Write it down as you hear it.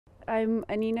I'm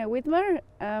Annina Widmer,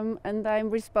 and I'm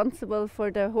responsible for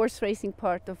the horse racing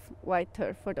part of White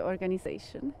Turf for the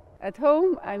organization. At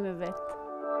home, I'm a vet.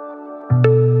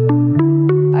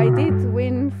 I did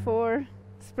win 4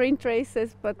 sprint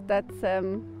races, but that's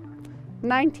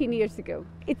 19 years ago.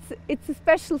 It's a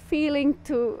special feeling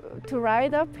to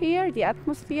ride up here. The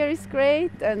atmosphere is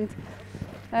great, and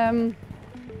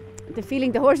the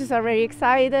feeling the horses are very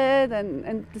excited,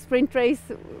 and the sprint race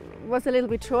was a little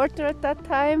bit shorter at that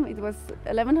time. It was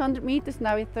 1100 meters,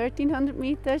 now it's 1300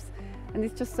 meters, and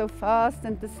it's just so fast,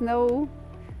 and the snow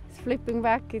is flipping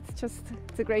back. It's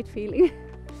a great feeling.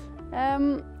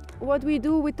 What we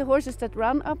do with the horses that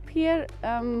run up here,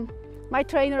 my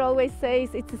trainer always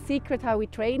says it's a secret how we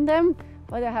train them,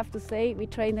 but I have to say we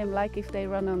train them like if they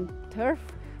run on turf,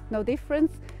 no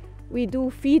difference. We do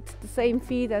feed the same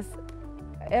feed as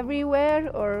everywhere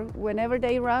or whenever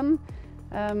they run.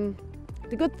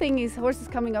 The good thing is horses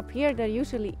coming up here, they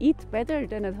usually eat better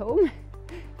than at home.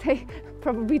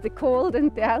 Probably the cold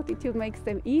and the altitude makes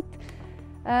them eat.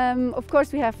 Of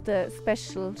course we have the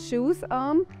special shoes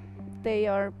on. They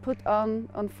are put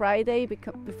on Friday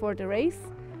before the race.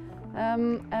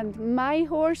 And my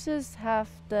horses have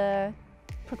the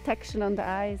protection on the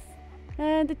eyes.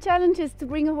 And the challenge is to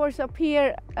bring a horse up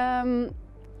here,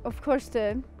 of course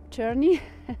the journey.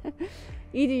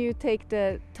 Either you take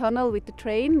the tunnel with the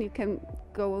train, you can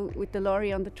go with the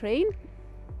lorry on the train,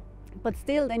 but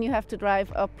still then you have to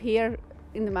drive up here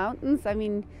in the mountains. I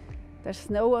mean, there's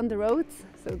snow on the roads,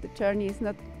 so the journey is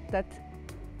not that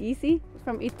easy.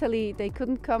 From Italy they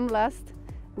couldn't come last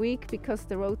week because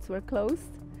the roads were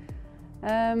closed.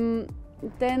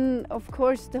 Then of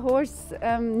course the horse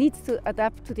needs to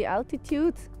adapt to the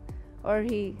altitude, or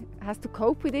he has to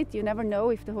cope with it. You never know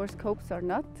if the horse copes or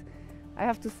not. I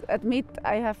have to admit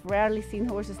I have rarely seen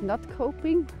horses not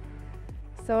coping.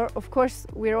 So of course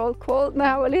we're all cold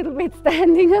now a little bit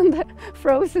standing on the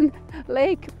frozen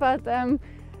lake, but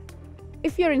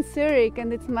if you're in Zurich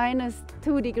and it's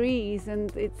 -2 degrees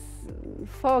and it's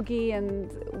foggy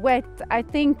and wet, I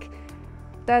think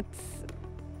that's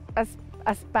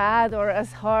as bad or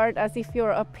as hard as if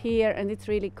you're up here and it's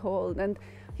really cold. And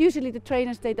usually the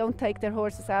trainers, they don't take their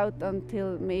horses out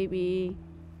until maybe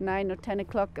 9 or 10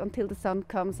 o'clock, until the sun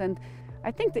comes, and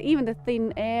I think that even the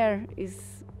thin air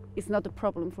is not a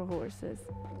problem for horses.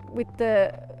 With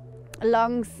the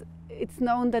lungs, it's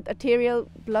known that arterial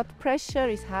blood pressure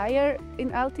is higher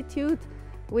in altitude,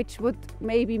 which would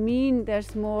maybe mean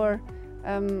there's more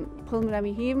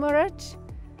pulmonary hemorrhage,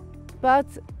 but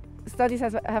studies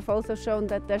have also shown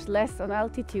that there's less on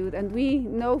altitude, and we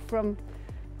know from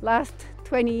last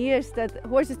 20 years that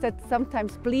horses that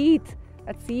sometimes bleed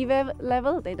at sea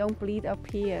level, they don't bleed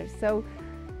up here. So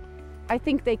I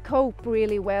think they cope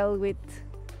really well with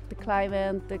the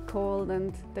climate, the cold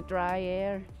and the dry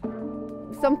air.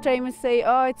 Some trainers say,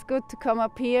 oh, it's good to come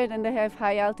up here, then they have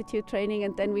high altitude training,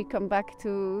 and then we come back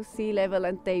to sea level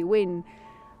and they win.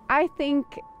 I think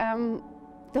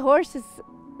the horse's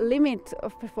limit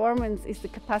of performance is the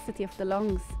capacity of the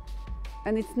lungs,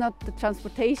 and it's not the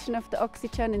transportation of the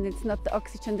oxygen, and it's not the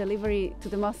oxygen delivery to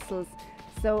the muscles.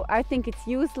 So I think it's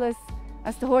useless,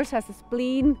 as the horse has a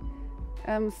spleen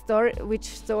which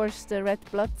stores the red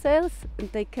blood cells,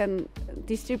 and they can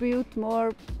distribute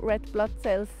more red blood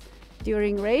cells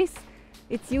during race.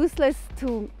 It's useless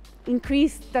to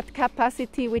increase that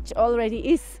capacity, which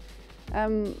already is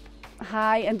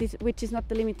high, and which is not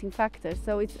the limiting factor.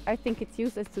 So I think it's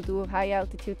useless to do high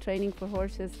altitude training for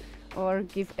horses or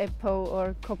give EPO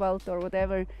or cobalt or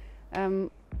whatever,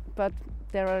 but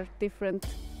there are different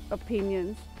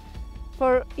opinions.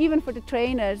 Even for the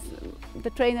trainers, the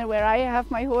trainer where I have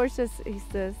my horses is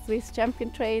the Swiss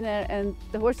champion trainer, and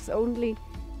the horses only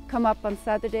come up on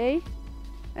Saturday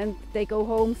and they go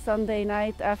home Sunday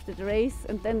night after the race,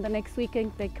 and then the next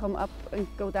weekend they come up and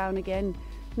go down again,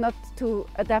 not to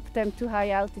adapt them to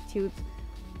high altitude.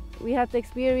 We had the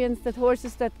experience that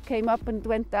horses that came up and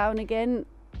went down again,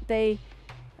 they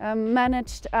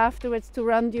managed afterwards to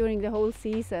run during the whole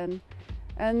season.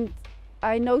 And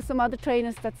I know some other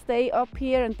trainers that stay up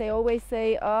here, and they always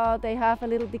say, oh, they have a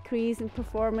little decrease in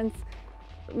performance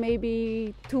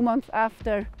maybe 2 months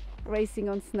after racing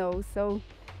on snow. So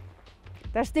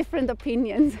there's different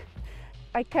opinions.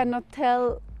 I cannot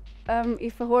tell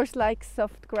if a horse likes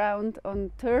soft ground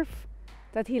on turf,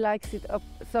 that he likes it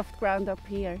soft ground up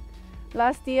here.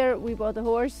 Last year we bought a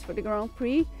horse for the Grand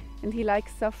Prix, and he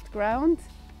likes soft ground,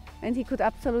 and he could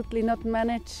absolutely not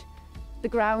manage the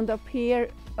ground up here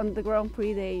on the Grand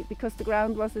Prix day, because the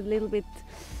ground was a little bit,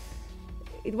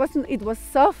 it was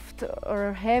soft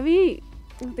or heavy.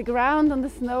 The ground on the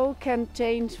snow can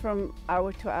change from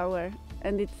hour to hour.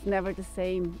 and it's never the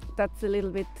same. That's a little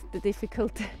bit the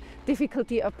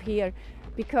difficulty up here,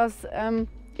 because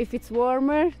if it's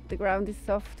warmer, the ground is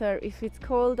softer. If it's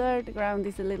colder, the ground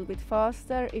is a little bit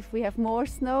faster. If we have more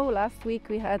snow, last week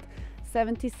we had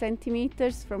 70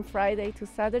 centimeters from Friday to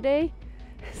Saturday.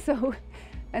 So,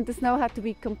 and the snow had to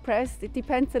be compressed. It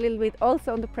depends a little bit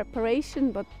also on the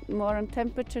preparation, but more on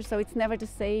temperature, so it's never the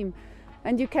same.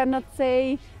 And you cannot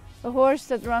say a horse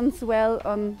that runs well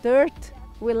on dirt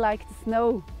will like the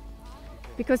snow,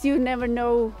 because you never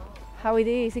know how it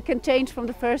is. It can change from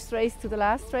the first race to the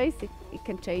last race. It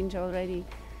can change already.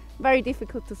 Very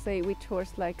difficult to say which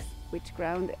horse likes which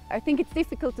ground. I think it's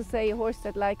difficult to say a horse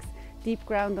that likes deep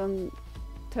ground on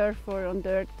turf or on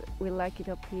dirt will like it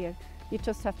up here. You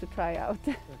just have to try out.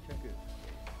 Okay,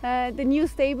 good. The new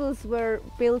stables were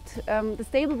built. The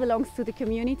stable belongs to the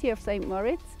community of St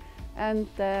Moritz, and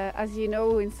as you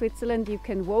know, in Switzerland you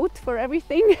can vote for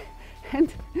everything.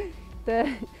 And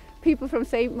the people from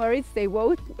St Moritz, they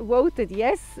voted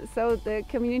yes, so the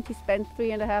community spent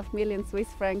 3.5 million Swiss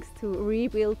francs to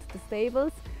rebuild the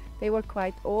stables. They were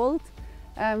quite old,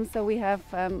 so we have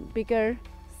bigger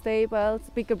stables,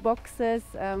 bigger boxes.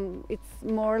 It's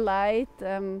more light.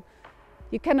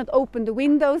 You cannot open the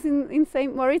windows in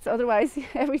St Moritz, otherwise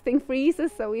everything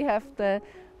freezes. So we have the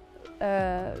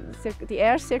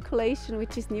air circulation,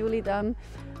 which is newly done.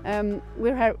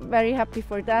 We're very happy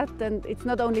for that, and it's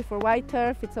not only for white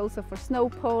turf, it's also for snow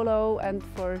polo and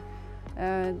for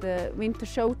the winter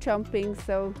show jumping.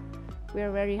 So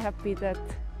we're very happy that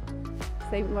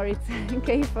St Moritz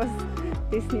gave us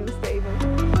this new stable.